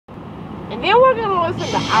And then we're gonna listen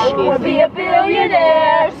to I wanna be a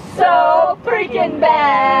billionaire, so freaking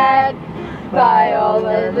bad. Buy all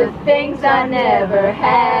of the things I never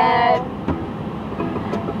had.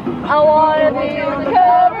 I wanna be on the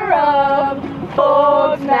cover of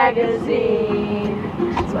Forbes magazine,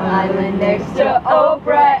 smiling next to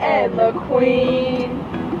Oprah and the Queen.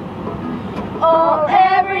 Oh,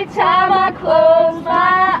 every time I close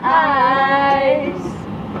my eyes,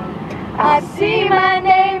 I see my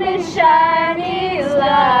name in shiny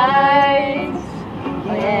lights.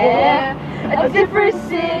 Yeah, a different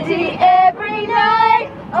city every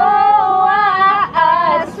night. Oh,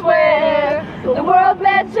 I swear the world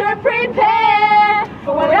better prepare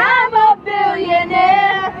for when I'm a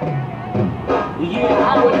billionaire.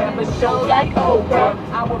 Yeah, I would have a show like Oprah.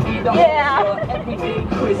 I would be the host for everyday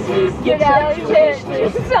Christmas. Get out your wish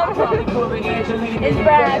list. Probably pulling Angelina It's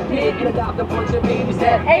Brad Pitt. and adopt a bunch of babies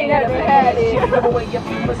that Ain't never had it. Give away a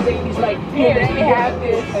few Mercedes like, here, let me have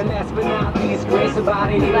this. And last but not least, grace about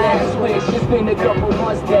any last wish. It's been a couple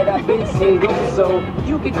months that I've been single, so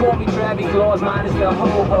you can call me Travis Claus, minus the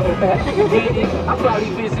ho-ho. Get it? I'll probably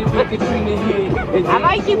visit with Katrina here. I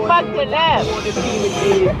like you fucked it up.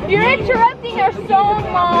 You're interrupting our song,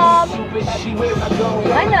 Mom.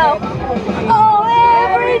 I know. Oh,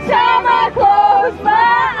 every time I close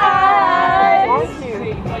my eyes,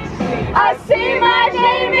 I see my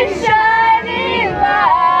name in shiny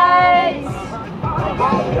lights.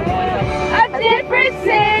 A different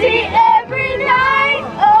city every night.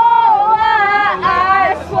 Oh,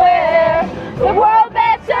 I swear the world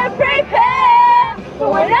better prepare for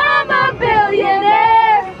when I'm a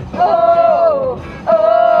billionaire. Oh,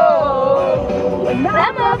 when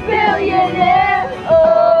I'm a billionaire.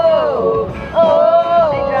 Oh.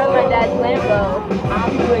 They drive my dad's Lambo. I'll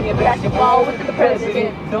be playing basketball with the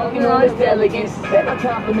president, dunking on his delegates. Then I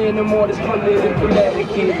compliment him on his political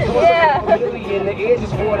etiquette. Yeah. Really in the air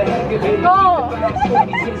just for the heck of it. Oh.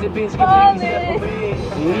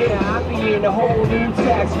 Yeah, I'll be in a whole new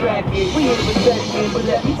tax bracket. We in recession, but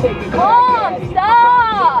let me take it. Mom,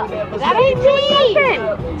 stop! That ain't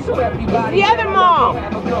me. So everybody The other mom.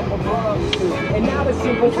 have a couple bucks. And now the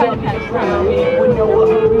simple something around me. Would know what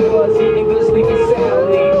hurry was, eating good, sleeping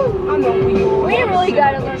soundly. I know we really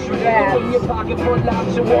gotta learn to rap. In your pocket, pull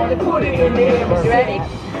out your wallet, put it in the air. You ready?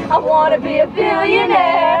 I wanna be a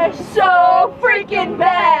billionaire, so freaking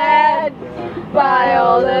bad. Buy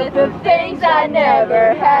all of the things I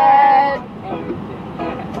never had.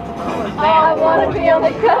 I wanna be on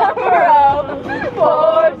the cover of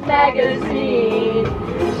Forbes magazine,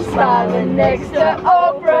 smiling next to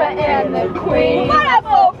Oprah and the Queen. What up,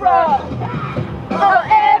 Oprah? Oh,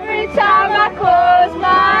 every time I close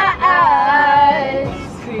my eyes,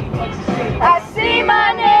 I see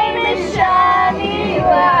my name in shiny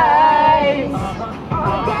lights.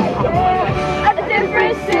 A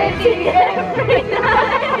different city every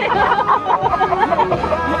night.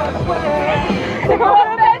 What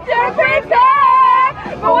a better prepare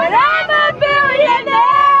for when I'm a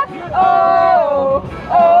billionaire. Oh,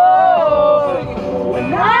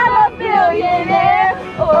 when I'm a billionaire.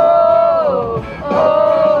 Oh.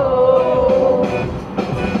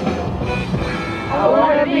 I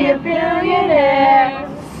wanna be a billionaire,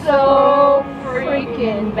 so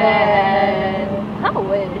freaking bad.